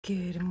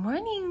Good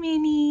morning,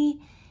 Minnie.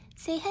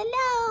 Say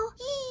hello.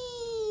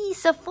 Yee,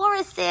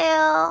 Sephora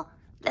sale.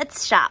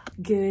 Let's shop.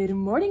 Good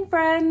morning,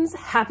 friends.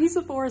 Happy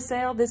Sephora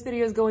sale. This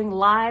video is going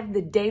live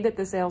the day that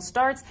the sale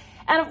starts.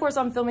 And of course,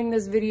 I'm filming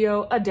this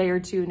video a day or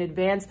two in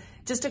advance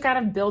just to kind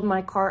of build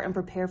my cart and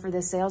prepare for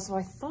this sale. So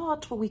I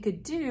thought what we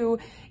could do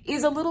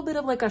is a little bit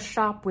of like a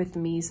shop with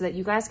me so that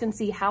you guys can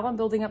see how I'm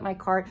building up my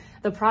cart,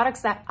 the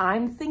products that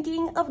I'm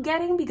thinking of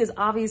getting, because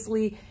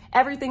obviously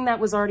everything that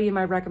was already in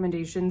my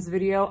recommendations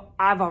video,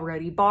 I've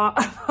already bought,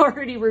 I've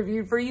already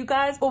reviewed for you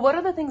guys. But what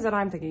are the things that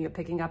I'm thinking of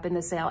picking up in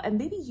the sale? And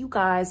maybe you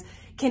guys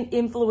can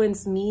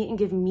influence me and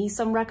give me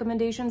some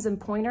recommendations and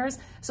pointers.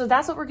 So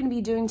that's what we're gonna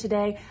be doing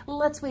today.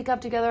 Let's wake up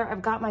together.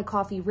 I've got my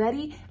coffee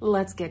ready.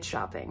 Let's get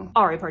shopping.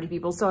 All right, party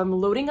people. So I'm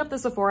loading up the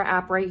Sephora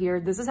app right here.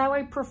 This is how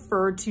I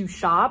prefer to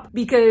shop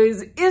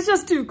because it's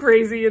just too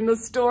crazy in the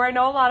store. I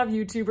know a lot of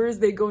YouTubers,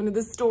 they go into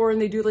the store and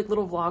they do like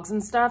little vlogs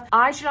and stuff.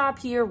 I shop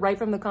here right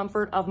from the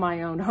comfort of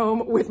my own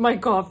home with my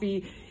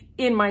coffee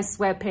in my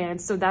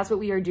sweatpants. So that's what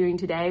we are doing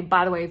today.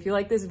 By the way, if you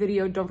like this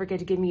video, don't forget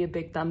to give me a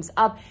big thumbs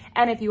up.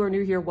 And if you are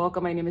new here,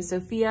 welcome. My name is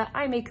Sophia.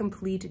 I'm a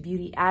complete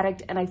beauty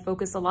addict and I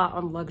focus a lot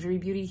on luxury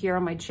beauty here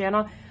on my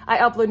channel. I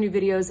upload new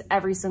videos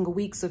every single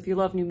week. So if you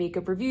love new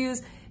makeup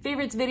reviews,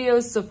 favorites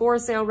videos, Sephora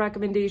sale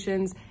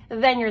recommendations,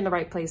 then you're in the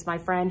right place, my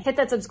friend. Hit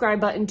that subscribe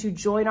button to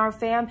join our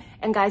fam.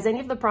 And guys, any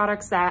of the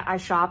products that I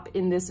shop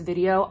in this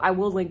video, I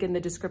will link in the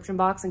description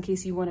box in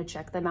case you want to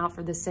check them out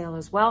for this sale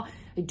as well.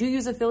 I do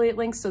use affiliate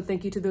links, so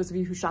thank you to those of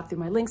you who shop through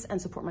my links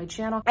and support my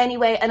channel.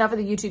 Anyway, enough of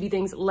the YouTubey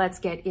things, let's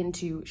get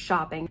into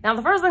shopping. Now,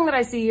 the first thing that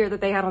I see here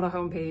that they had on the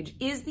homepage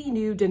is the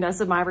new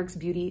Danessa Myricks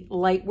Beauty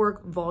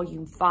Lightwork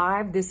Volume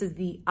 5. This is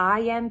the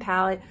IM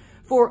palette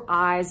for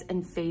eyes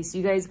and face.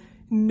 You guys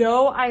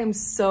know I am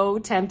so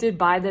tempted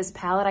by this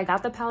palette. I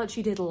got the palette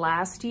she did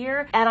last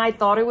year and I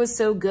thought it was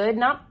so good.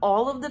 Not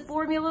all of the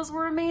formulas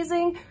were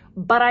amazing,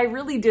 but I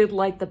really did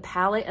like the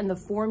palette, and the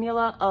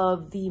formula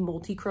of the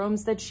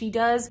multi-chromes that she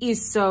does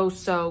is so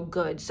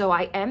good. So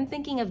I am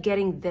thinking of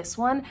getting this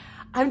one.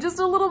 I'm just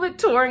a little bit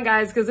torn,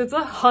 guys, because it's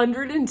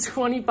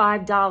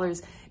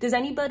 $125. Does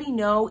anybody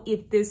know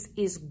if this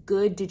is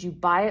good? Did you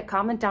buy it?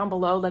 Comment down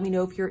below. Let me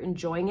know if you're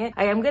enjoying it.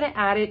 I am gonna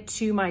add it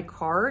to my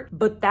cart,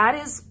 but that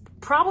is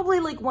probably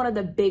like one of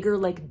the bigger,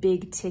 like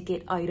big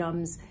ticket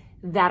items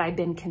that I've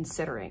been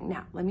considering.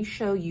 Now, let me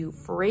show you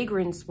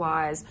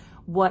fragrance-wise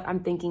what I'm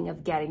thinking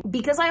of getting.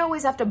 Because I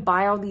always have to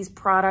buy all these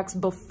products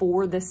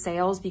before the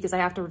sales because I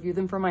have to review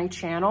them for my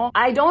channel,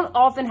 I don't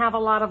often have a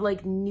lot of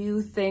like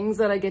new things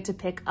that I get to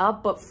pick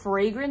up, but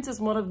fragrance is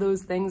one of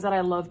those things that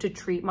I love to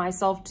treat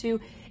myself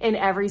to in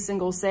every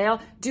single sale.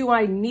 Do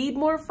I need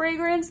more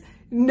fragrance?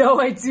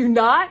 No, I do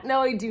not. No,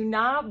 I do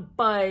not,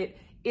 but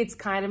it's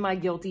kind of my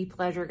guilty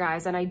pleasure,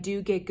 guys, and I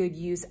do get good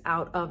use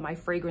out of my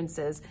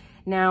fragrances.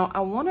 Now,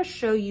 I want to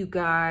show you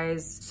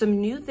guys some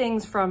new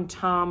things from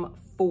Tom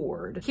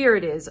Ford. Here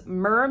it is,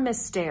 Myrrh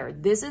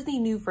Mystère. This is the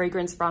new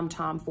fragrance from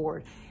Tom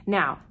Ford.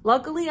 Now,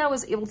 luckily I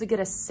was able to get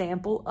a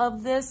sample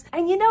of this,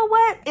 and you know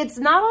what? It's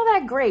not all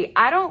that great.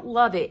 I don't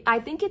love it.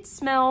 I think it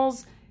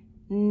smells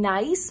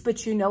nice,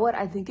 but you know what?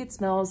 I think it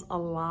smells a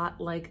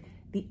lot like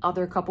the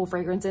other couple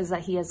fragrances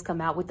that he has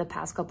come out with the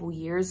past couple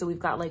years. So we've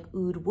got like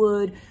Oud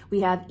Wood, we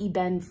have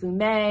Ebene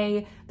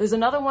Fumé. There's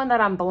another one that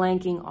I'm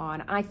blanking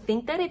on. I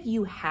think that if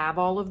you have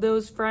all of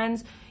those,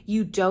 friends,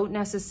 you don't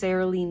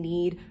necessarily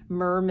need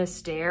Myrrh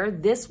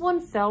Mystère. This one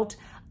felt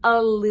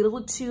a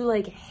little too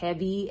like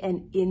heavy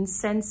and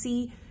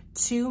incensey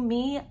to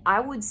me. I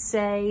would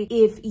say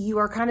if you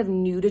are kind of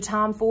new to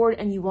Tom Ford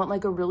and you want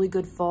like a really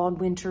good fall and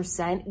winter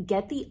scent,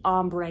 get the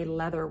Ombre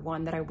Leather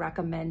one that I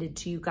recommended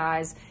to you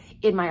guys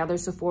in my other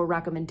Sephora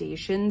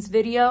recommendations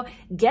video.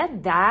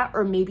 Get that,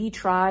 or maybe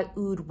try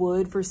Oud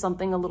Wood for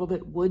something a little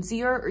bit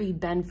woodsier, or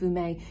Ebene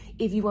Fumé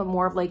if you want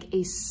more of like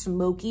a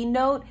smoky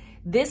note.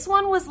 This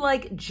one was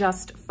like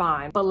just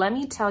fine, but let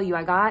me tell you,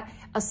 I got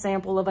a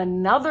sample of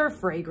another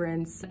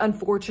fragrance.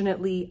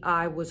 Unfortunately,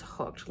 I was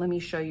hooked. Let me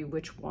show you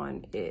which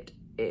one it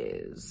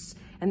is.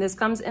 And this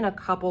comes in a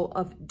couple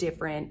of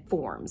different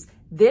forms.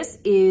 This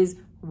is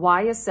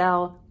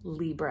YSL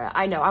Libre.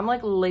 I know I'm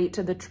like late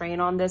to the train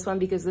on this one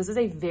because this is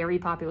a very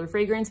popular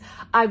fragrance.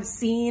 I've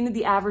seen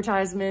the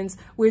advertisements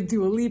with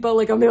Dua Lipa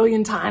like a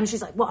million times.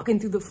 She's like walking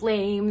through the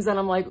flames and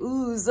I'm like,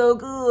 ooh, so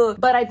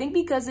good. But I think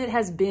because it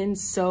has been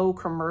so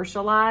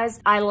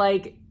commercialized, I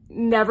like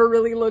never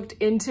really looked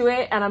into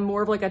it, and I'm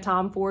more of like a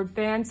Tom Ford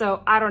fan.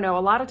 So I don't know, a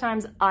lot of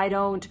times I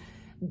don't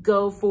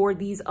go for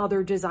these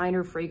other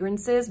designer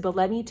fragrances, but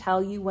let me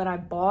tell you, when I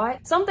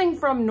bought something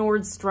from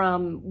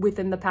Nordstrom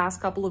within the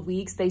past couple of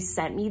weeks, they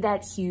sent me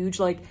that huge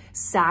like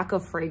sack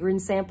of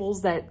fragrance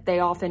samples that they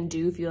often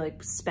do if you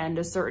like spend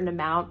a certain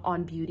amount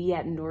on beauty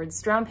at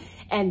Nordstrom.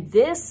 And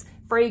this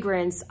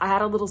fragrance, I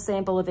had a little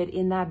sample of it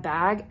in that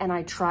bag and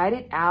I tried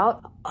it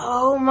out.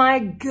 Oh my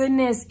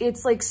goodness,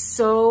 it's like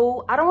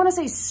so, I don't want to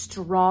say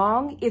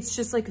strong, it's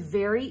just like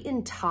very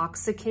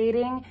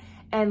intoxicating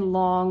and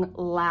long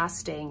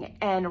lasting.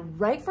 And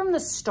right from the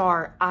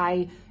start,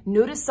 I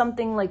noticed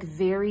something like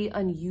very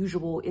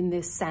unusual in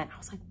this scent. I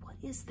was like, what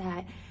is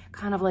that?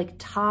 kind of like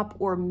top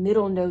or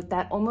middle note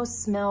that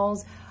almost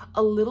smells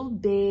a little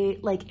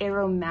bit like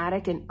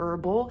aromatic and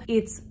herbal.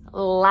 It's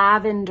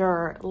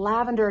lavender,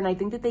 and I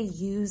think that they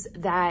use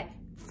that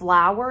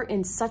flower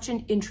in such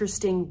an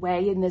interesting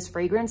way in this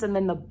fragrance. And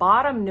then the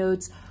bottom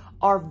notes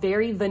are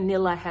very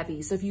vanilla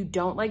heavy. So if you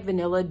don't like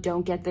vanilla,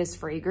 don't get this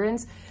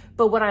fragrance.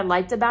 But what I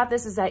liked about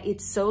this is that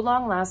it's so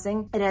long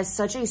lasting. It has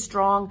such a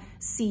strong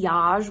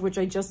sillage, which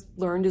I just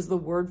learned is the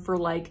word for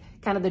like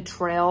kind of the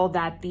trail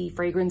that the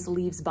fragrance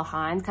leaves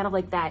behind, kind of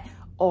like that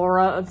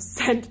aura of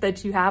scent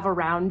that you have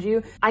around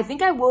you. I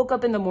think I woke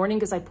up in the morning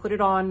because I put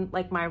it on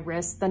like my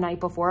wrist the night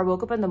before. I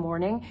woke up in the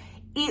morning.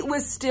 It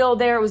was still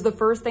there. It was the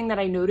first thing that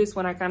I noticed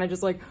when I kind of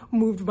just like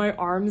moved my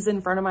arms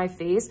in front of my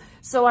face.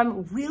 So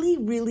I'm really,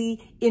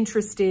 really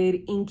interested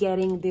in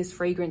getting this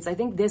fragrance. I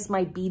think this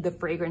might be the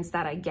fragrance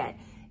that I get.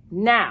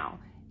 Now,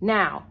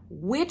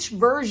 which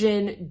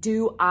version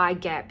do I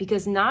get?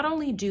 Because not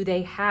only do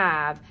they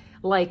have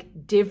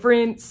like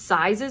different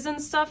sizes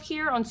and stuff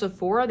here on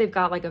Sephora, they've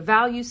got like a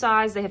value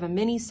size, they have a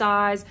mini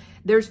size.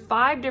 There's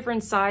 5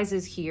 different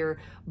sizes here,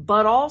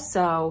 but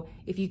also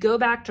if you go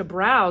back to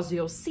browse,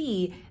 you'll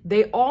see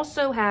they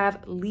also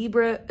have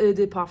Libre Eau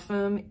de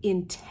Parfum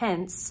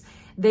Intense.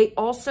 They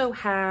also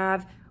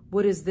have,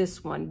 what is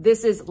this one?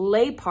 This is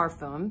Les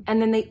Parfums.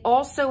 And then they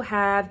also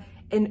have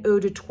an Eau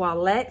de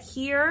Toilette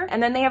here.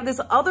 And then they have this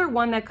other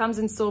one that comes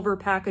in silver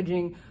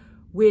packaging,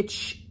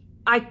 which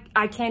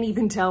I can't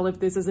even tell if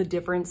this is a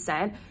different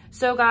scent.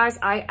 So guys,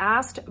 I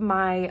asked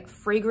my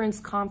fragrance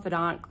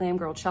confidant, Glam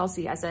Girl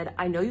Chelsea, I said,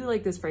 I know you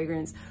like this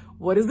fragrance.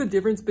 What is the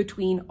difference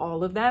between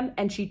all of them?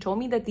 And she told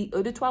me that the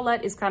Eau de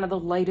Toilette is kind of the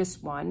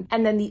lightest one.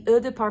 And then the Eau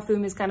de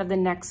Parfum is kind of the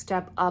next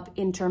step up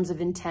in terms of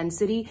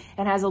intensity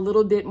and has a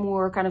little bit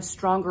more kind of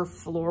stronger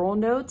floral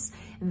notes.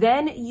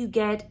 Then you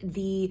get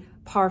the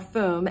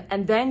Parfum,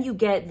 and then you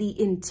get the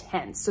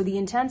Intense. So the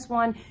Intense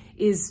one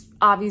is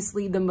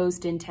obviously the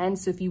most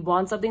intense. So if you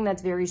want something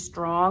that's very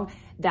strong,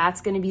 that's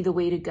gonna be the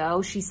way to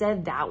go. She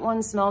said that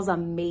one smells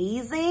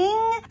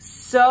amazing.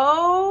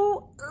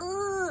 So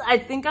I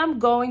think I'm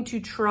going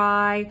to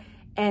try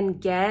and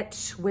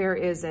get, where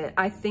is it?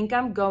 I think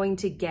I'm going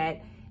to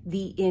get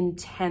the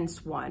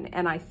Intense one.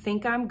 And I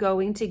think I'm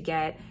going to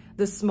get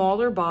the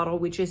smaller bottle,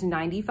 which is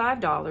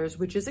 $95,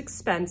 which is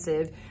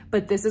expensive,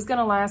 but this is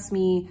gonna last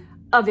me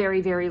a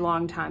very, very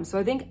long time. So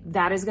I think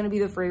that is gonna be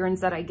the fragrance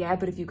that I get.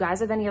 But if you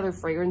guys have any other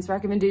fragrance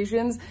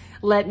recommendations,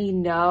 let me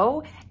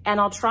know. And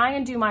I'll try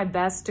and do my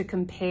best to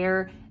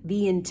compare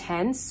the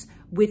Intense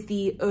with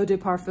the Eau de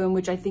Parfum,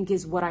 which I think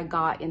is what I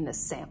got in the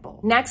sample.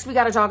 Next, we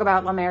gotta talk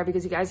about La Mer,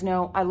 because you guys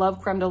know I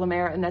love Creme de la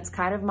Mer, and that's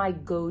kind of my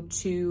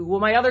go-to, well,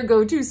 my other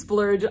go-to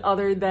splurge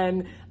other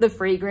than the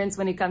fragrance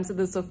when it comes to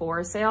the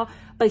Sephora sale.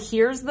 But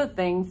here's the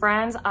thing,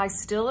 friends, I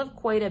still have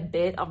quite a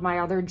bit of my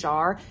other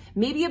jar,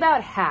 maybe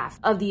about half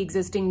of the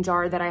existing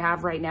jar that I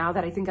have right now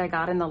that I think I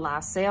got in the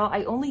last sale.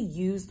 I only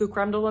use the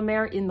Creme de la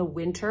Mer in the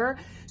winter,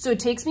 so it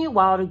takes me a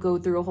while to go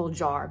through a whole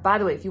jar. By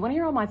the way, if you wanna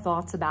hear all my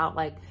thoughts about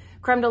like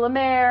Creme de la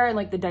Mer and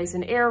like the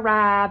Dyson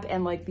Airwrap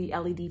and like the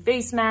LED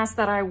face mask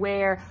that I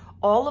wear,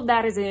 all of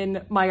that is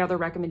in my other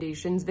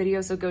recommendations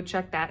video, so go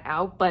check that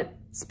out. But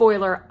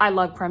spoiler, I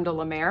love Creme de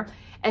la Mer.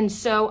 And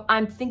so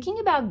I'm thinking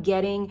about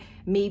getting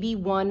maybe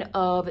one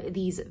of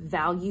these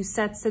value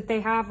sets that they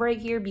have right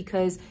here,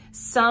 because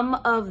some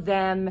of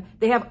them,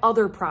 they have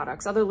other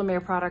products, other La Mer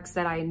products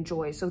that I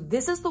enjoy. So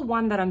this is the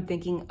one that I'm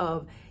thinking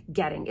of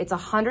getting. It's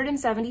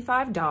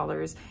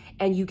 $175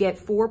 and you get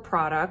 4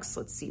 products.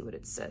 Let's see what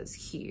it says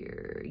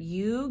here.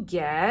 You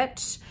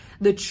get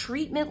the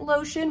treatment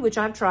lotion, which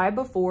I've tried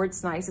before.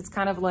 It's nice. It's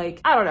kind of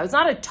like, I don't know, it's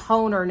not a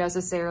toner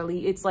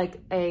necessarily. It's like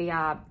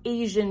a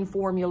Asian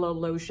formula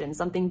lotion,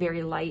 something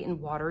very light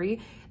and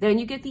watery. Then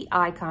you get the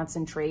eye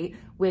concentrate,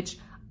 which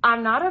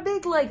I'm not a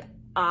big like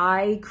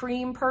eye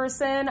cream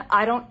person.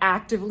 I don't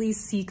actively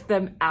seek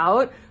them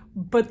out,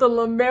 but the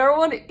La Mer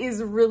one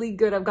is really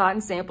good. I've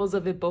gotten samples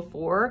of it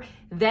before.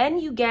 Then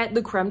you get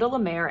the Creme de la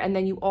Mer, and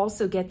then you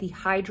also get the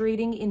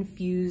hydrating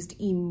infused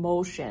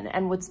emulsion.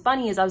 And what's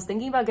funny is I was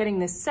thinking about getting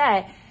this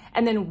set,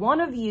 and then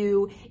one of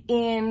you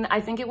in,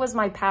 I think it was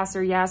my Pass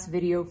or Yes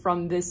video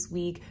from this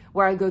week,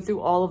 where I go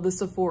through all of the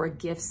Sephora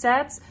gift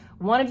sets,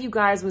 one of you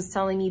guys was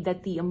telling me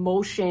that the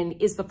emulsion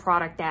is the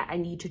product that I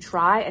need to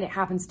try, and it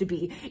happens to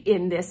be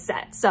in this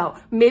set. So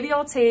maybe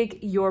I'll take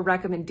your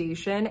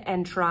recommendation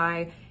and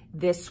try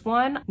this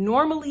one.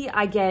 Normally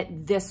I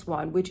get this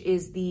one, which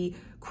is the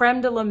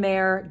Creme de la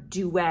Mer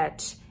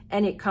Duet,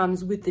 and it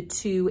comes with the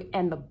 2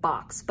 and the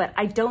box, but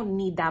I don't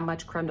need that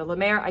much Creme de la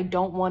Mer. I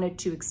don't want it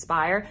to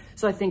expire,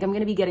 so I think I'm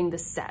gonna be getting the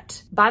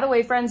set. By the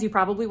way, friends, you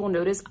probably will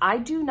notice I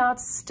do not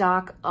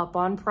stock up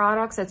on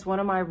products. That's one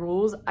of my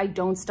rules. I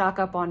don't stock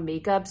up on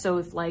makeup, so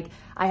if like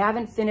I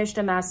haven't finished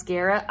a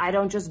mascara, I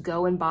don't just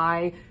go and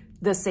buy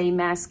the same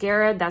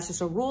mascara. That's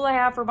just a rule I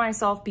have for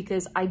myself,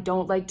 because I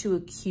don't like to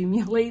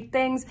accumulate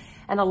things.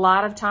 And a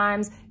lot of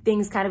times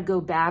things kind of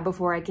go bad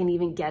before I can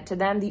even get to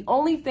them. The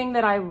only thing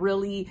that I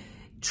really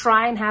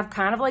try and have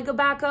kind of like a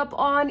backup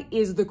on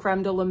is the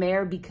Creme de la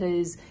Mer,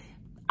 because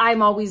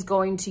I'm always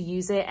going to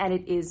use it, and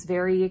it is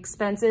very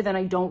expensive, and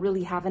I don't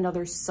really have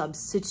another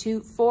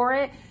substitute for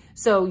it.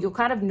 So you'll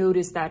kind of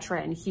notice that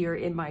trend here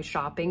in my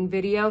shopping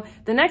video.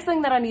 The next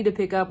thing that I need to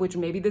pick up, which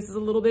maybe this is a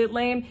little bit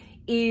lame,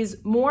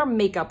 is more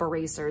makeup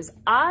erasers.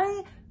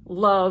 I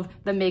love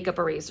the makeup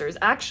erasers.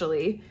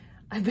 Actually,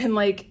 I've been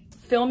like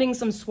filming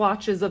some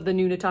swatches of the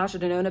new Natasha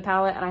Denona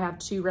palette, and I have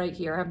two right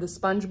here. I have the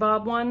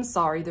SpongeBob one.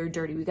 Sorry, they're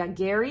dirty. We got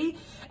Gary,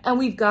 and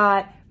we've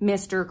got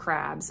Mr.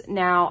 Krabs.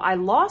 Now, I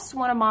lost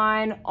one of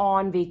mine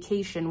on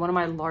vacation, one of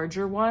my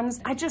larger ones.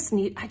 I just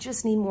need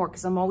more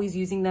because I'm always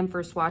using them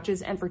for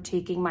swatches and for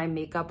taking my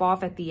makeup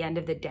off at the end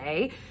of the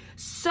day.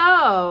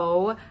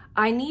 So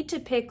I need to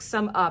pick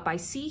some up. I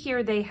see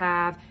here they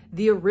have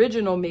the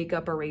original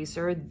makeup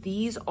eraser.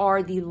 These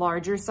are the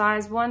larger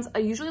size ones. I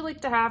usually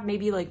like to have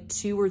maybe like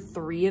 2 or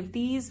 3 of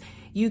these.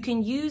 You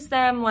can use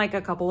them like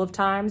a couple of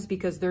times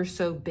because they're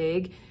so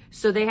big.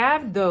 So they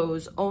have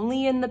those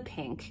only in the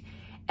pink.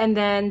 And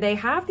then they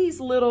have these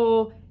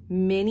little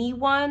mini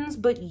ones,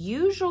 but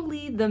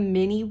usually the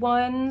mini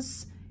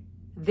ones,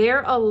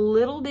 they're a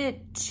little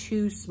bit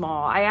too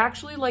small. I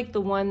actually like the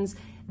ones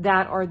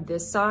that are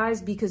this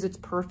size because it's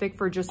perfect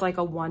for just like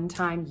a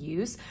one-time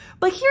use.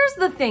 But here's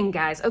the thing,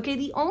 guys. Okay,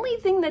 the only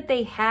thing that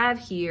they have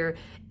here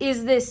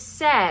is this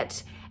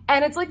set,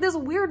 and it's like this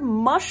weird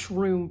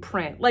mushroom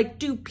print. Like,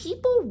 do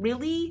people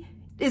really,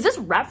 is this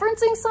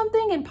referencing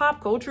something in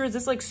pop culture? Is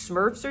this like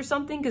Smurfs or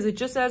something? Because it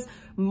just says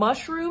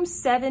mushroom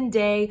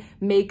 7-day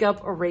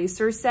makeup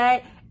eraser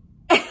set.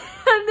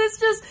 And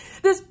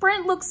this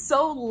print looks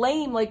so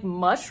lame. Like,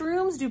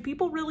 mushrooms, do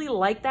people really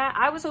like that?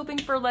 I was hoping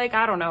for like,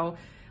 I don't know,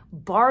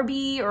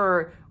 Barbie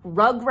or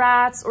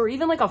Rugrats or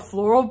even like a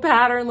floral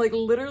pattern, like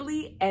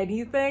literally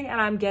anything,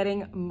 and I'm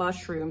getting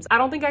mushrooms. I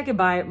don't think I could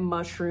buy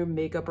mushroom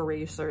makeup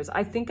erasers.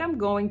 I think I'm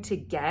going to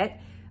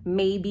get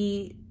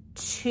maybe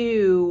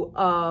 2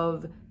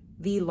 of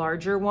the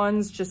larger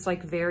ones, just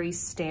like very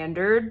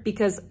standard,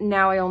 because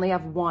now I only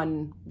have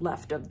 1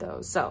 left of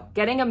those. So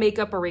getting a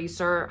makeup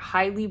eraser,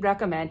 highly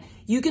recommend.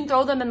 You can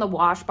throw them in the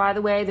wash, by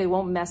the way. They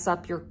won't mess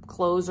up your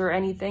clothes or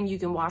anything. You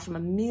can wash them a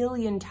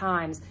million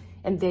times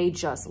and they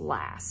just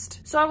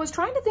last. So I was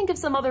trying to think of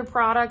some other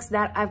products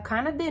that I've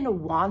kind of been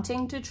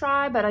wanting to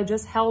try, but I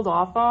just held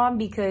off on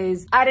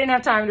because I didn't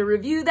have time to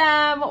review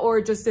them, or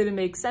it just didn't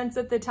make sense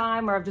at the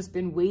time, or I've just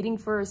been waiting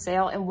for a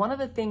sale. And one of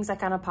the things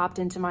that kind of popped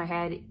into my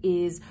head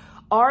is,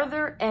 are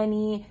there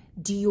any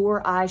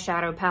Dior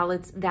eyeshadow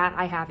palettes that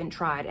I haven't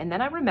tried? And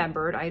then I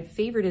remembered I had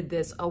favorited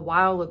this a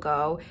while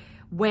ago.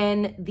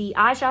 When the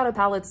eyeshadow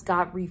palettes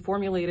got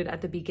reformulated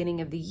at the beginning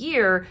of the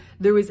year,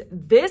 there was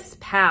this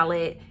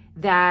palette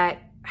that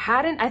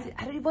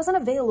it wasn't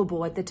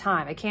available at the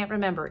time. I can't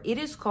remember. It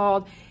is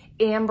called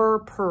Amber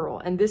Pearl,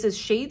 and this is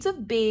shades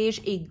of beige,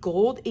 a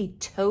gold, a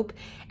taupe,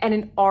 and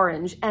an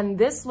orange. And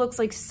this looks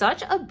like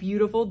such a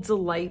beautiful,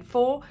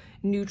 delightful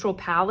neutral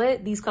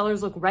palette. These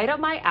colors look right up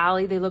my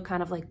alley. They look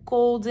kind of like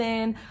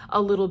golden, a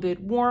little bit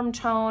warm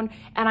tone.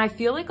 And I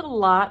feel like a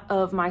lot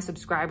of my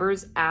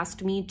subscribers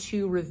asked me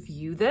to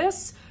review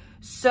this.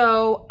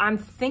 So I'm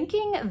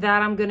thinking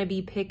that I'm gonna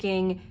be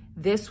picking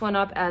this one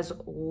up as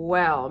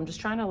well. I'm just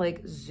trying to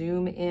like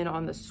zoom in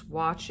on the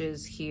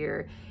swatches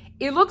here.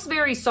 It looks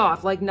very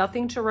soft, like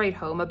nothing to write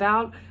home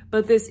about,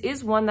 but this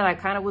is one that I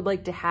kind of would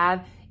like to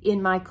have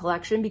in my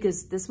collection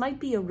because this might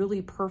be a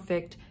really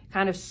perfect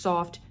kind of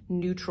soft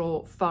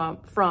neutral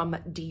from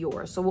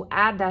Dior. So we'll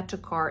add that to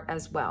cart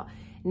as well.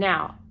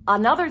 Now,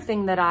 another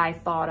thing that I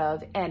thought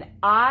of, and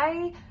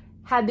I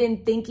have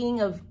been thinking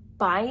of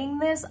buying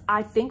this,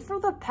 I think for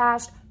the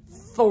past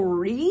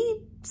 3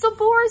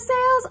 Sephora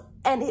sales,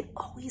 and it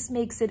always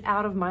makes it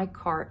out of my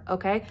cart,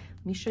 okay?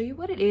 Let me show you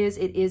what it is.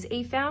 It is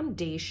a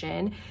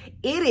foundation.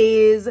 It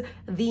is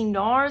the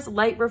NARS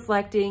Light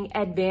Reflecting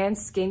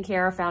Advanced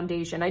Skincare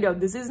Foundation. I know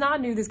this is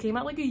not new. This came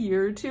out like a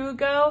year or 2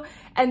 ago,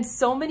 and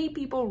so many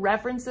people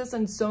reference this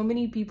and so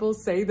many people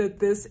say that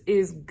this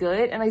is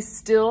good, and I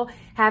still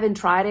haven't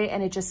tried it,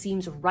 and it just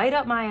seems right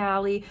up my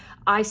alley.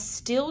 I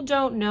still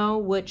don't know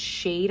what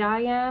shade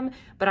I am,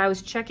 but I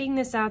was checking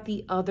this out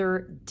the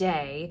other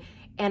day,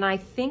 and I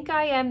think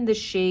I am the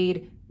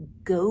shade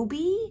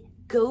Gobi.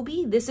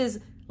 This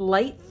is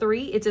light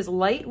 3. It says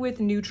light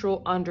with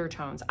neutral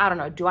undertones. I don't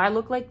know. Do I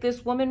look like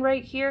this woman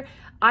right here?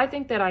 I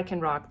think that I can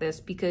rock this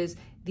because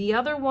the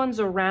other ones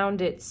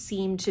around it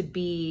seem to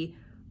be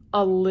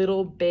a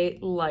little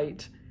bit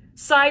light.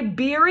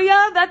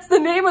 Siberia, that's the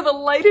name of the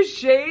lightest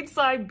shade,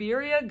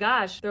 Siberia.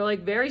 Gosh, they're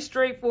like very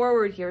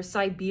straightforward here.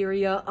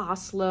 Siberia,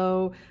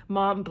 Oslo,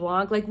 Mont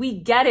Blanc, like we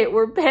get it,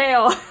 we're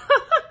pale.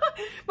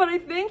 But I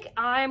think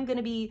I'm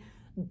gonna be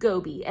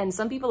Gobi. And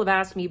some people have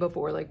asked me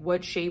before, like,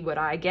 what shade would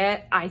I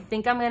get? I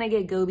think I'm gonna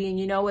get Gobi, and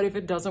you know what, if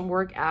it doesn't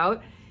work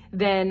out,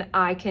 then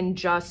I can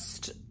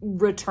just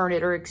return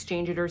it or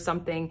exchange it or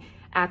something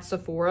at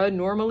Sephora.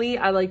 Normally,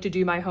 I like to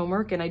do my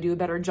homework and I do a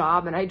better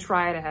job and I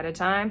try it ahead of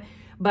time,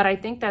 but I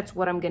think that's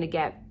what I'm gonna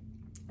get.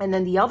 And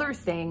then the other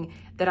thing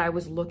that I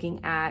was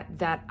looking at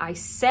that I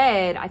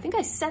think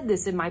I said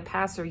this in my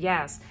pass or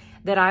yes,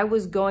 that I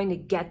was going to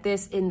get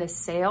this in the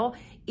sale,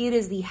 It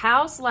is the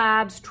Haus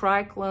Labs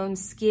Triclone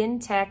Skin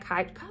Tech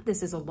God,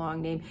 this is a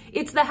long name.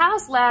 It's the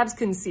Haus Labs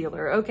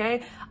Concealer,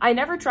 okay? I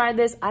never tried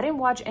this. I didn't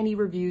watch any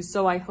reviews,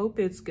 so I hope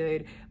it's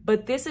good.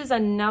 But this is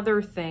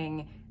another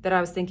thing that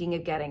I was thinking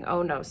of getting.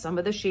 Oh no, some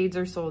of the shades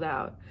are sold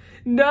out.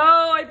 No,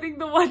 I think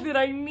the one that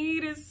I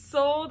need is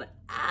sold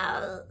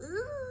out.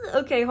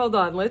 Okay, hold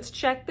on. Let's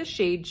check the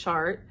shade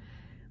chart.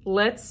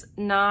 Let's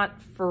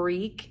not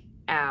freak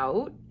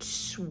out.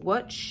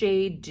 What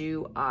shade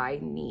do I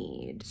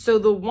need? So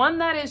the one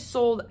that is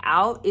sold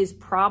out is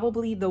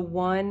probably the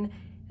one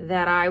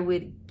that I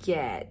would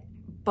get,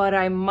 but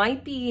I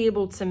might be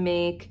able to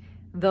make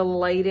the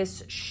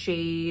lightest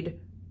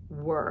shade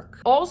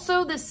work.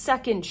 Also, the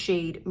second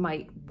shade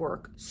might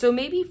work. So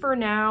maybe for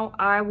now,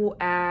 I will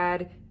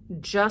add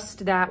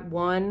just that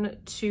one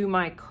to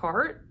my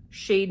cart,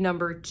 shade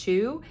number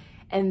 2,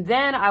 and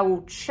then I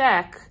will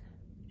check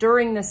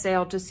during the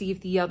sale to see if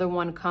the other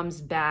one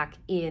comes back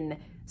in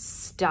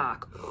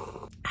stock.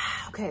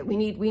 Okay, we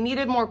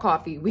needed more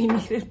coffee. We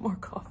needed more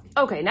coffee.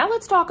 Okay, now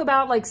let's talk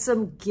about like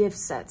some gift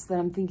sets that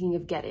I'm thinking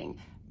of getting.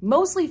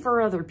 Mostly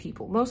for other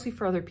people,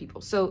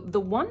 So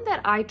the one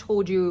that I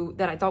told you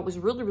that I thought was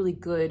really, really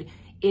good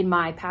in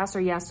my Pass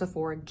or Yes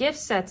Sephora gift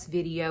sets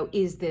video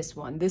is this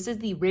one. This is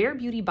the Rare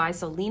Beauty by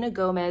Selena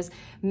Gomez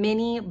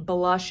Mini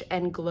Blush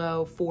and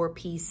Glow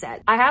 4-piece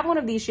set. I have one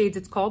of these shades,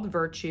 it's called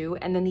Virtue,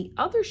 and then the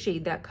other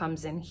shade that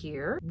comes in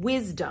here,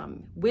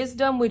 Wisdom,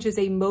 which is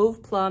a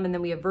mauve plum, and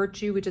then we have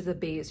Virtue, which is a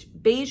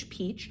beige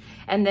peach,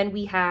 and then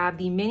we have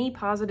the Mini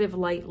Positive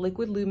Light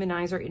Liquid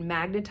Luminizer in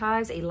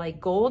Magnetize, a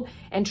light gold,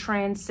 and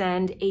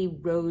Transcend, a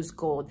rose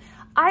gold.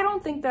 I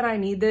don't think that I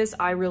need this.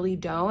 I really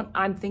don't.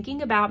 I'm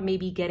thinking about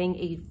maybe getting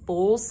a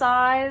full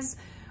size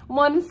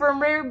one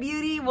from Rare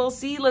Beauty. We'll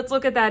see. Let's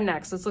look at that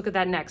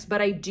next.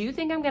 But I do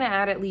think I'm going to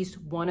add at least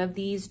one of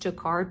these to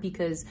cart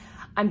because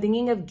I'm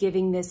thinking of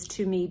giving this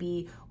to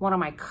maybe one of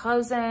my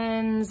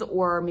cousins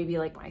or maybe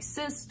like my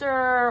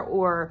sister,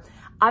 or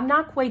I'm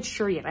not quite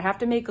sure yet. I have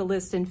to make a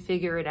list and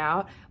figure it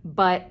out.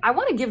 But I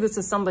want to give this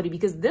to somebody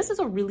because this is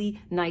a really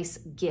nice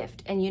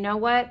gift. And you know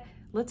what?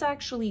 Let's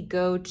actually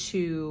go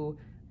to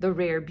the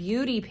Rare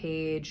Beauty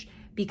page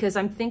because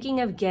I'm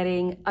thinking of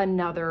getting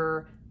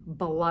another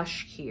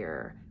blush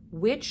here.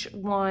 Which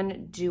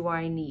one do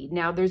I need?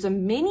 Now there's a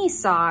mini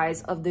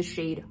size of the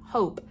shade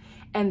Hope,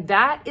 and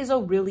that is a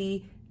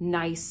really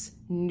nice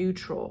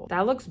neutral.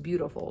 That looks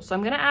beautiful. So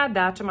I'm gonna add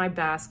that to my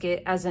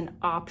basket as an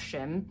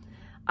option.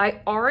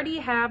 I already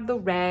have the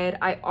red.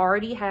 I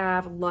already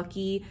have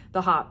Lucky,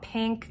 the hot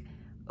pink.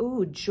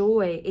 Ooh,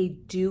 Joy, a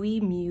dewy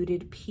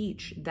muted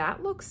peach.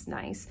 That looks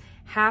nice.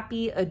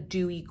 Happy, a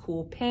dewy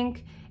cool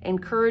pink.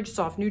 Encourage,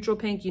 soft neutral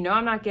pink. You know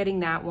I'm not getting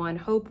that one.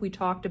 Hope we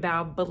talked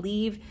about.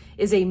 Believe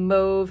is a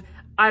mauve.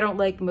 I don't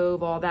like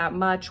mauve all that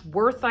much.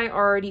 Worth I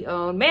already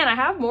own. Man, I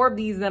have more of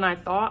these than I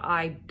thought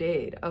I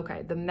did.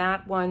 Okay, the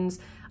matte ones.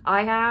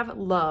 I have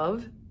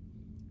Love.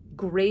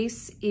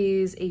 Grace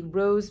is a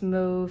rose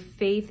mauve.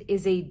 Faith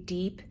is a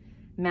deep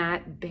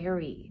matte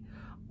berry.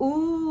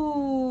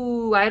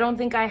 Ooh, I don't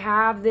think I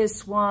have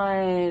this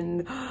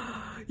one.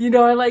 You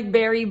know, I like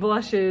berry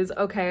blushes.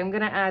 Okay, I'm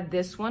gonna add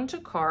this one to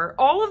cart.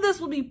 All of this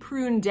will be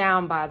pruned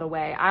down, by the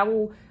way. I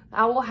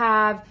will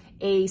have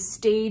a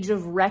stage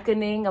of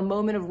reckoning, a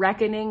moment of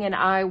reckoning, and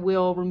I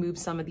will remove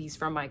some of these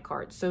from my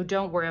cart. So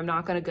don't worry, I'm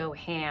not gonna go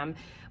ham.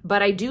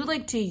 But I do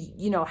like to,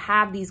 you know,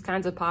 have these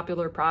kinds of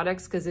popular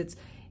products because it's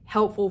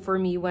helpful for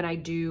me when I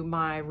do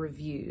my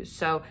reviews.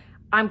 So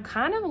I'm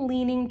kind of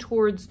leaning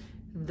towards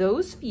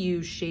those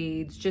few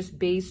shades just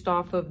based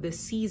off of the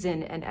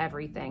season and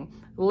everything.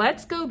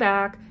 Let's go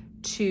back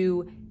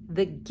to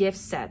the gift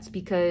sets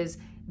because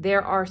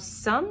there are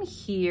some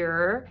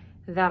here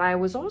that I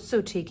was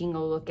also taking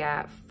a look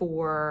at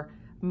for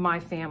my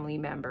family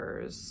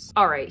members.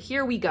 All right,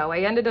 here we go. I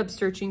ended up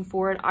searching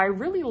for it. I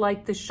really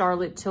like the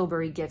Charlotte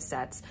Tilbury gift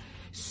sets.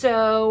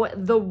 So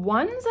the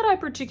ones that I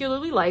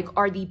particularly like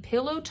are the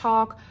Pillow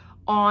Talk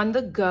On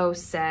the Go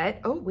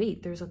set. Oh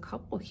wait, there's a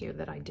couple here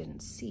that I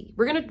didn't see.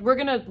 We're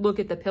gonna look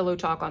at the Pillow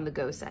Talk On the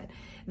Go set.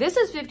 This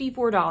is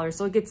 $54,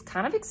 so it gets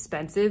kind of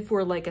expensive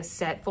for like a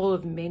set full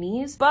of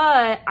minis,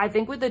 but I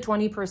think with the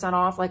 20%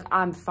 off, like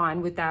I'm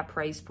fine with that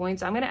price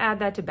point. So I'm gonna add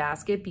that to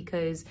basket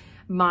because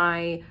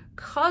my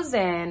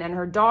cousin and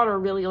her daughter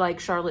really like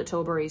Charlotte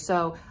Tilbury.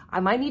 So I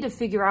might need to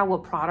figure out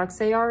what products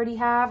they already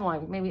have.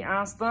 Like maybe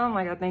ask them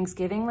like at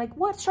Thanksgiving, like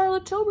what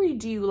Charlotte Tilbury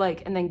do you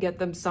like? And then get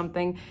them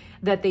something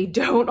that they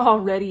don't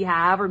already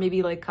have, or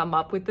maybe like come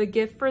up with a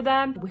gift for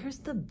them. Where's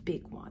the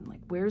big one?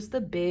 Like where's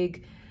the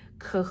big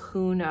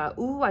kahuna?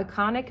 Ooh,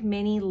 Iconic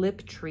Mini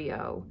Lip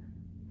Trio.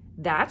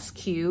 That's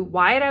cute.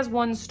 Why it has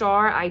 1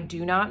 star, I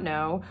do not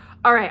know.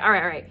 All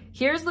right.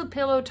 Here's the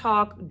Pillow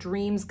Talk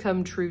Dreams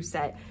Come True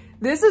set.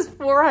 This is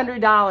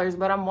 $400,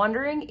 but I'm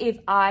wondering if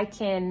I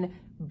can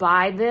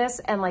buy this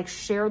and like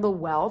share the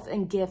wealth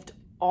and gift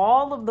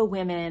all of the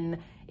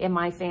women in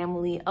my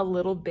family a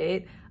little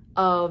bit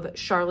of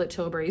Charlotte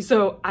Tilbury.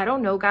 So I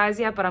don't know guys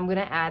yet, but I'm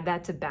gonna add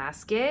that to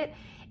basket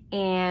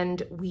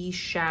and we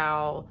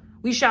shall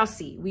We shall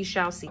see, we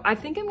shall see. I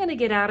think I'm gonna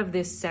get out of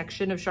this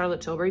section of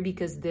Charlotte Tilbury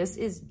because this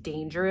is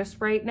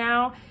dangerous right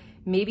now.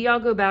 Maybe I'll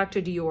go back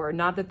to Dior,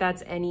 not that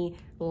that's any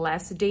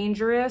less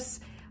dangerous.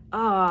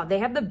 They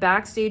have the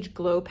Backstage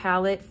Glow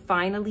palette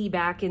finally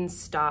back in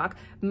stock.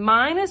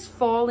 Mine is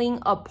falling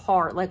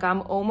apart. Like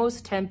I'm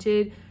almost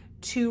tempted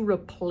to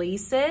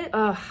replace it.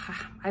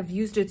 I've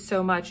used it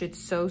so much. It's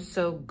so,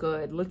 so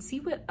good. Let's see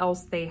what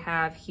else they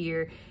have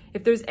here.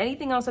 If there's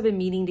anything else I've been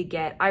meaning to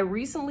get. I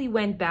recently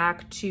went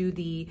back to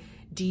the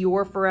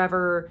Dior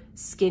Forever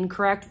Skin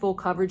Correct Full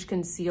Coverage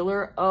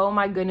Concealer. Oh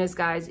my goodness,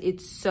 guys,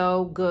 it's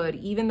so good.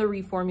 Even the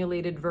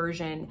reformulated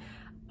version,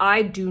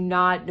 I do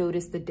not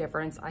notice the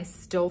difference. I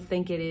still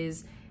think it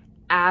is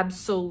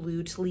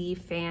absolutely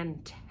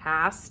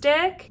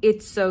fantastic.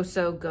 It's so,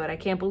 so good. I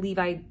can't believe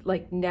I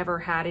like never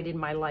had it in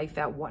my life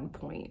at one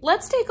point.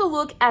 Let's take a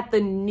look at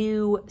the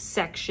new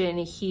section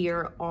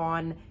here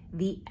on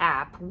the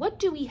app. What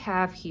do we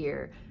have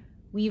here?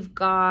 We've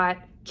got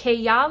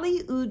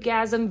Kayali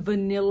Oudgasm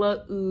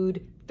Vanilla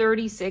Oud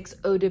 36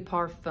 Eau de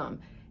Parfum.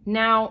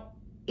 Now,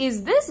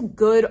 is this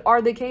good?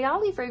 Are the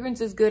Kayali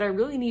fragrances good? I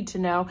really need to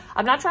know.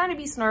 I'm not trying to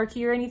be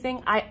snarky or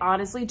anything. I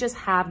honestly just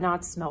have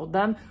not smelled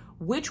them.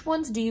 Which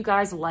ones do you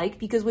guys like?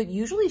 Because what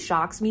usually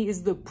shocks me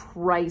is the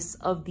price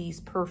of these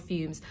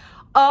perfumes.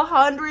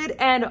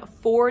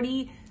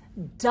 $140.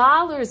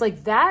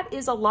 Like that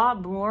is a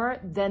lot more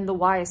than the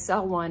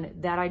YSL one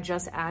that I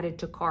just added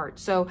to cart.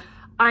 So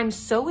I'm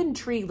so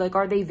intrigued. Like,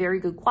 are they very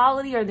good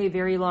quality? Are they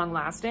very long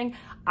lasting?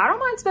 I don't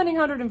mind spending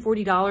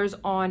 $140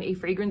 on a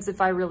fragrance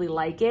if I really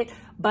like it,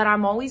 but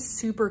I'm always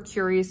super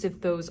curious if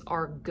those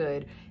are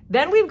good.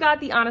 Then we've got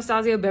the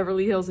Anastasia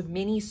Beverly Hills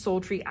Mini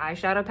Sultry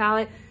Eyeshadow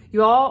Palette.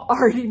 You all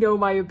already know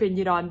my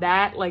opinion on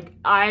that. Like,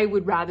 I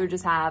would rather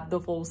just have the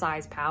full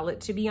size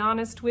palette, to be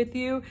honest with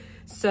you.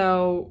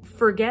 So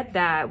forget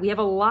that. We have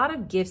a lot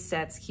of gift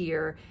sets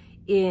here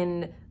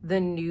in the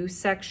new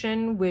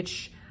section,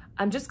 which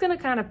I'm just gonna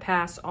kind of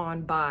pass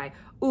on by.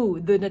 Ooh,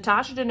 the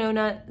Natasha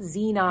Denona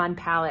Xenon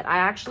palette. I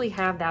actually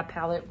have that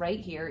palette right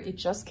here. It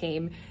just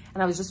came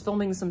and I was just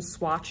filming some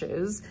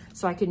swatches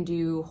so I can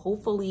do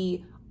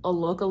hopefully a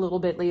look a little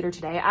bit later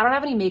today. I don't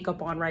have any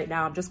makeup on right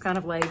now. I'm just kind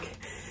of like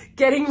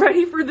getting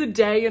ready for the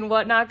day and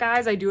whatnot,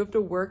 guys. I do have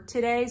to work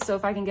today. So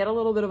if I can get a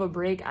little bit of a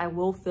break, I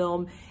will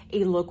film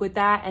a look with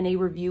that and a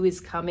review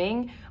is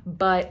coming.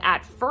 But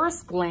at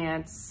first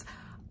glance,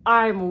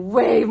 I'm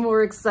way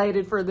more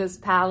excited for this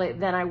palette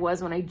than I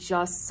was when I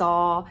just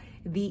saw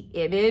the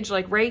image.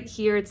 Like right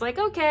here, it's like,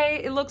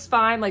 okay, it looks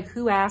fine. Like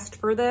who asked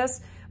for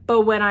this?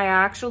 But when I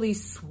actually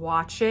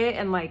swatch it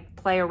and like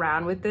play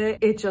around with it,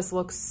 it just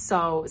looks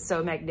so,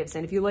 so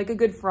magnificent. If you like a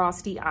good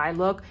frosty eye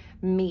look,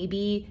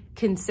 maybe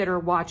consider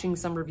watching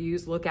some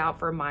reviews. Look out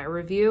for my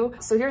review.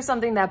 So here's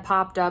something that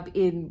popped up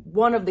in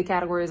one of the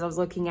categories I was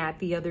looking at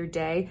the other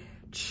day.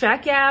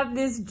 Check out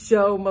this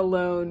Jo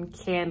Malone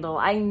candle.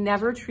 I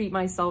never treat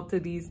myself to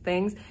these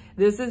things.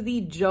 This is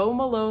the Jo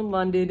Malone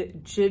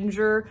London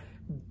Ginger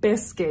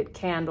Biscuit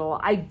candle.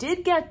 I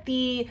did get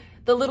the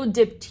little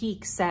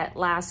diptyque set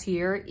last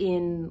year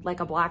in like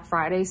a Black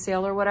Friday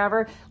sale or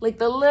whatever, like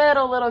the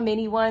little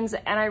mini ones,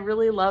 and I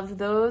really loved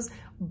those.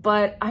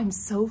 But I'm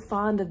so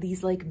fond of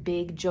these like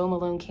big Jo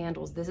Malone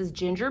candles. This is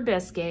Ginger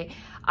Biscuit.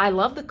 I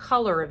love the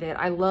color of it.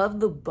 I love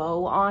the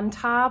bow on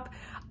top.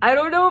 I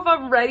don't know if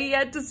I'm ready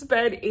yet to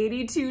spend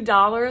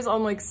 $82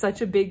 on like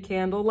such a big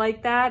candle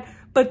like that,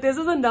 but this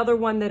is another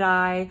one that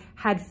I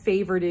had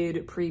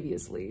favorited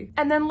previously.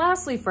 And then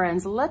lastly,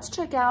 friends, let's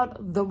check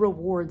out the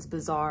rewards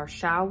bazaar,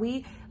 shall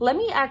we? Let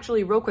me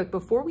actually, real quick,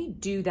 before we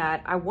do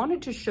that, I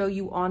wanted to show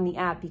you on the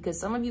app because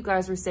some of you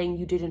guys were saying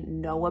you didn't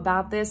know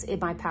about this in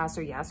my Pass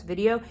or Yes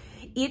video.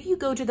 If you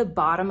go to the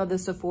bottom of the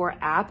Sephora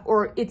app,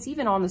 or it's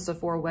even on the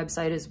Sephora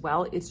website as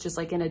well, it's just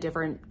like in a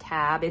different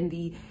tab in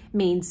the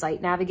main site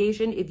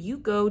navigation. If you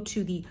go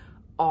to the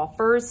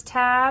offers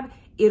tab,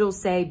 it'll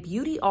say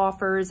beauty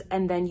offers,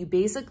 and then you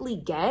basically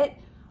get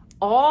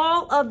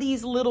all of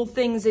these little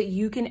things that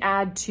you can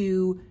add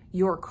to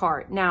your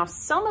cart. Now,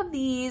 some of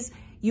these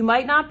you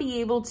might not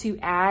be able to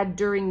add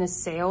during the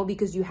sale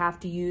because you have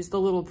to use the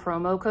little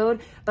promo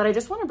code, but I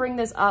just want to bring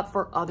this up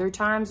for other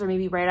times, or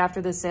maybe right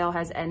after the sale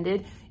has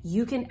ended.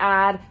 You can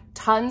add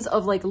tons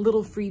of like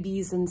little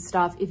freebies and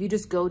stuff. If you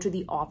just go to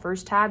the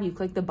offers tab, you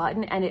click the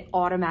button and it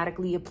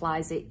automatically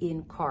applies it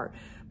in cart.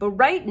 But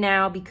right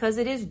now, because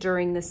it is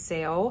during the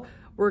sale,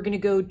 we're going to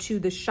go to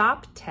the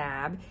shop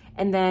tab,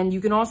 and then you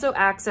can also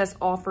access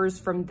offers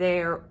from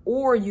there,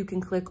 or you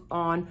can click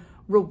on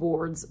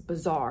rewards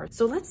bazaar.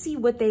 So let's see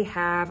what they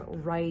have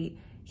right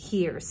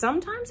here.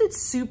 Sometimes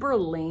it's super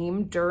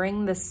lame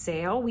during the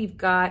sale. We've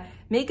got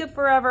Makeup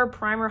Forever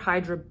Primer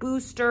Hydra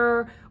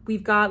Booster.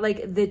 We've got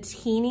like the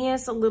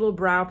teeniest little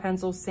brow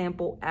pencil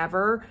sample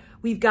ever.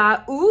 We've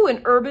got, ooh,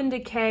 an Urban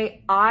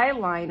Decay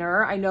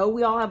eyeliner. I know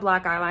we all have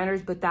black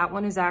eyeliners, but that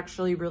one is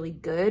actually really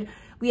good.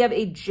 We have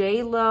a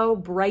J.Lo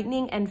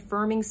Brightening and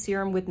Firming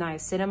Serum with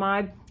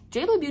Niacinamide.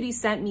 J.Lo Beauty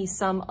sent me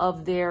some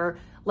of their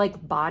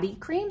like body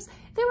creams.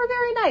 They were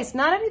very nice.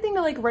 Not anything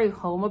to like write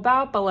home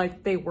about, but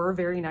like they were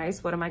very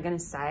nice. What am I gonna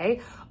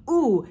say?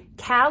 Ooh,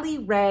 Cali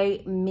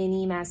Ray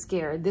Mini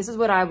Mascara. This is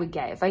what I would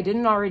get. If I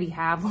didn't already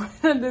have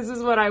one, this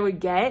is what I would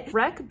get.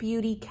 Rec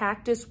Beauty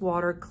Cactus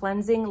Water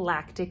Cleansing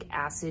Lactic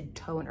Acid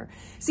Toner.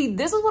 See,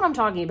 this is what I'm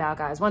talking about,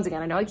 guys. Once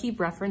again, I know I keep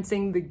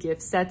referencing the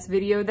gift sets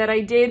video that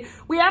I did.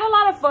 We had a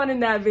lot of fun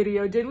in that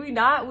video, did we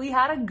not? We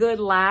had a good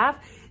laugh.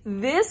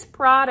 This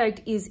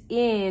product is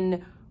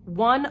in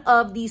one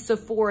of the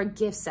Sephora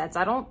gift sets.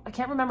 I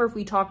can't remember if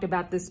we talked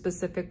about this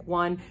specific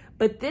one,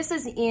 but this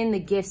is in the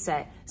gift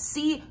set.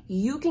 See,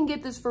 you can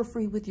get this for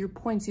free with your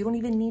points. You don't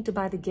even need to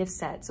buy the gift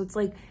set. So it's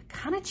like,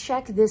 kind of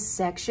check this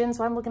section.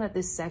 So I'm looking at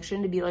this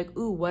section to be like,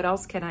 ooh, what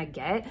else can I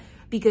get?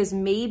 Because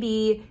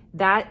maybe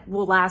that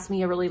will last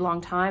me a really long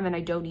time and I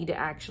don't need to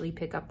actually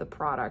pick up the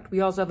product.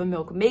 We also have a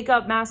Milk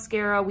Makeup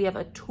Mascara. We have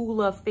a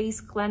Tula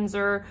Face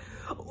Cleanser.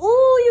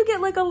 Ooh, you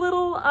get like a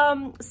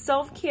little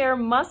self-care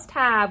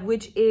must-have,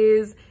 which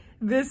is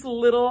this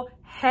little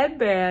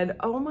headband.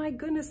 Oh my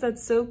goodness,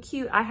 that's so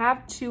cute. I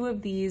have 2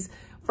 of these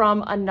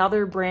from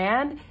another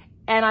brand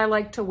and I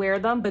like to wear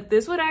them, but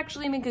this would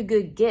actually make a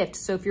good gift.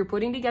 So if you're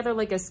putting together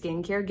like a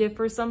skincare gift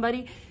for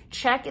somebody,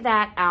 check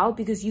that out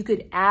because you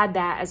could add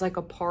that as like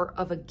a part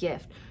of a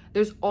gift.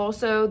 There's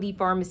also the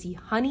Pharmacy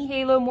Honey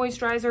Halo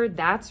Moisturizer.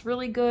 That's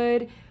really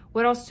good.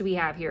 What else do we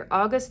have here?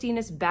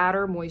 Augustinus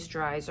Batter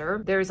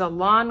Moisturizer. There's a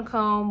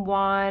Lancome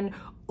one.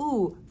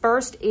 Ooh,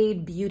 First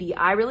Aid Beauty.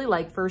 I really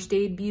like First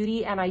Aid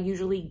Beauty and I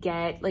usually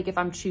get, like if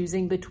I'm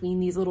choosing between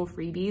these little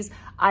freebies,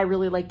 I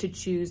really like to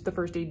choose the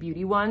First Aid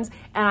Beauty ones.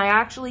 And I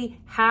actually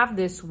have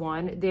this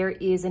one. There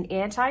is an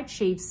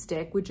anti-chafe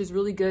stick, which is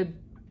really good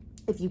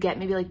if you get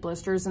maybe like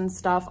blisters and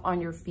stuff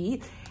on your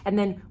feet. And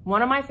then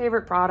one of my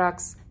favorite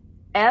products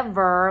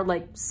ever,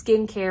 like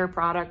skincare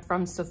product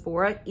from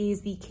Sephora,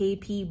 is the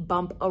KP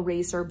Bump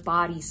Eraser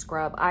Body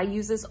Scrub. I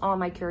use this on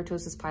my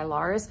keratosis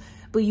pilaris,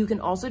 but you can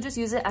also just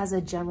use it as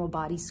a general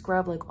body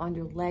scrub, like on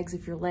your legs.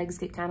 If your legs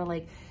get kind of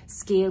like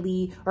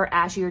scaly or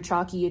ashy or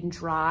chalky and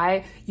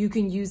dry, you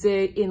can use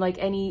it in like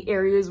any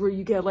areas where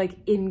you get like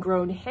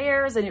ingrown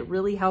hairs, and it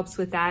really helps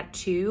with that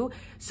too.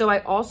 So I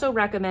also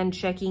recommend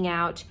checking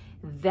out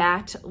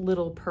that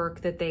little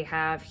perk that they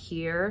have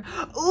here.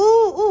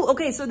 Ooh,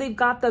 okay, so they've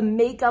got the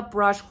makeup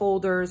brush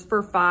holders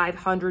for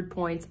 500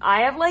 points.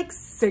 I have like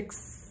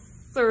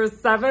 6 or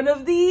 7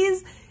 of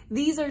these.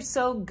 These are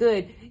so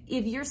good.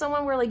 If you're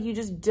someone where like you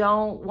just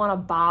don't want to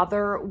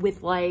bother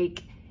with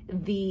like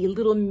the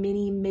little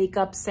mini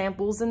makeup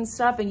samples and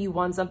stuff and you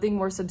want something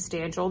more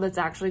substantial that's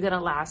actually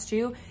gonna last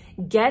you,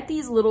 get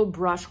these little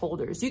brush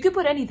holders. You could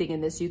put anything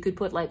in this. You could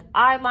put like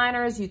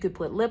eyeliners, you could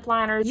put lip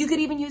liners. You could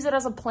even use it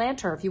as a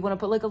planter if you want to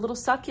put like a little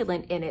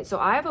succulent in it. So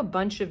I have a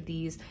bunch of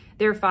these.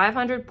 They're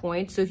 500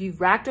 points. So if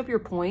you've racked up your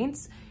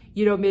points,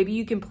 you know, maybe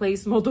you can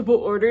place multiple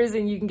orders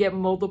and you can get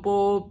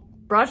multiple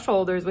brush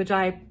holders, which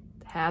I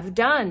have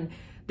done.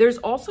 There's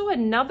also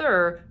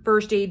another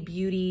First Aid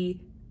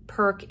Beauty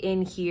perk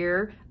in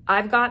here.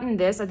 I've gotten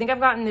this. I think I've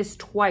gotten this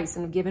twice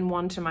and I've given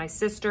one to my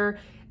sister.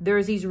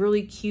 There's these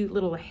really cute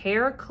little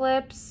hair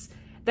clips.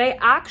 They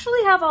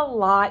actually have a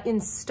lot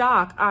in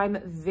stock. I'm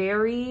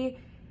very,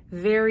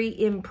 very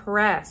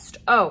impressed.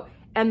 Oh,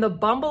 and the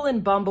Bumble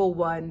and Bumble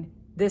one,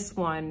 this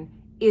one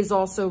is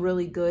also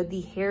really good.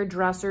 The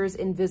Hairdresser's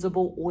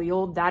Invisible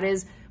Oil. That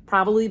is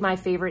probably my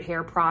favorite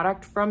hair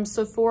product from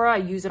Sephora. I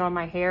use it on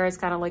my hair as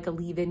kind of like a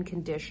leave-in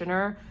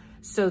conditioner.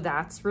 So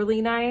that's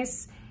really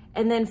nice.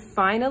 And then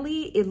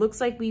finally, it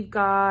looks like we've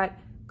got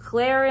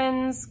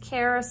Clarins,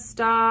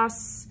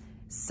 Kerastase,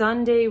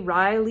 Sunday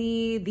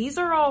Riley. These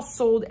are all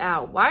sold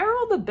out. Why are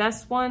all the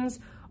best ones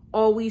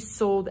always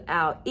sold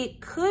out?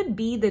 It could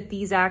be that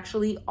these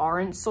actually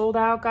aren't sold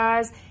out,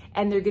 guys,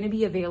 and they're gonna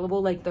be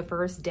available like the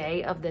first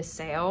day of the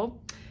sale.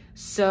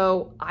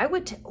 So I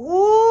would,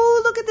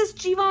 oh, look at this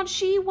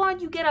Givenchy one.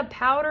 You get a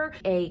powder,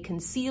 a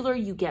concealer,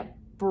 you get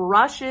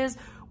brushes.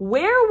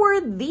 Where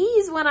were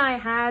these when I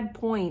had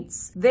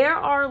points? There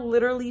are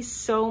literally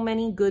so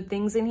many good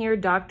things in here.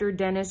 Dr.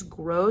 Dennis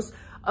Gross.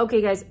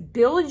 Okay, guys,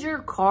 build your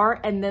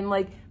cart and then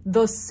like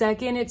the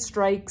second it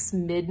strikes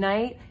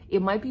midnight,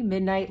 it might be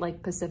midnight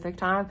like Pacific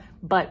time,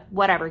 but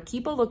whatever.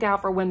 Keep a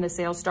lookout for when the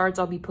sale starts.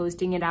 I'll be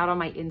posting it out on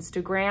my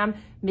Instagram.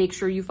 Make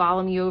sure you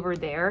follow me over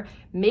there.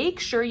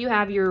 Make sure you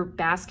have your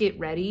basket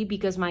ready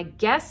because my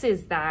guess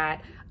is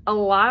that a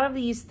lot of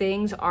these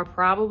things are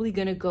probably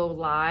gonna go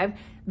live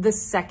the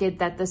second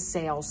that the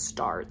sale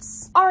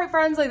starts. All right,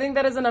 friends, I think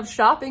that is enough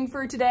shopping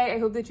for today. I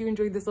hope that you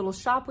enjoyed this little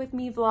shop with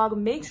me vlog.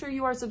 Make sure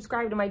you are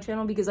subscribed to my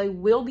channel because I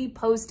will be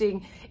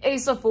posting a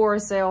Sephora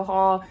sale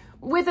haul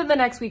within the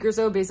next week or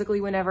so,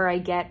 basically whenever I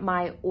get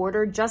my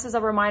order. Just as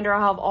a reminder,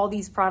 I'll have all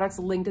these products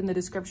linked in the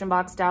description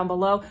box down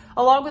below,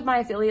 along with my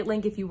affiliate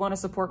link if you want to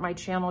support my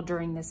channel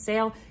during this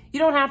sale. You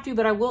don't have to,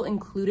 but I will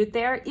include it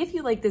there. If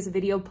you like this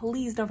video,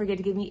 please don't forget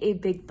to give me a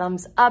big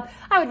thumbs up.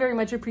 I would very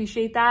much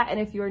appreciate that. And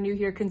if you are new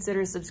here,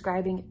 consider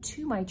subscribing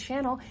to my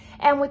channel.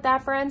 And with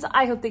that, friends,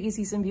 I hope that you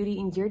see some beauty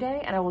in your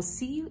day, and I will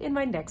see you in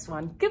my next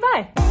one.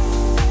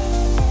 Goodbye.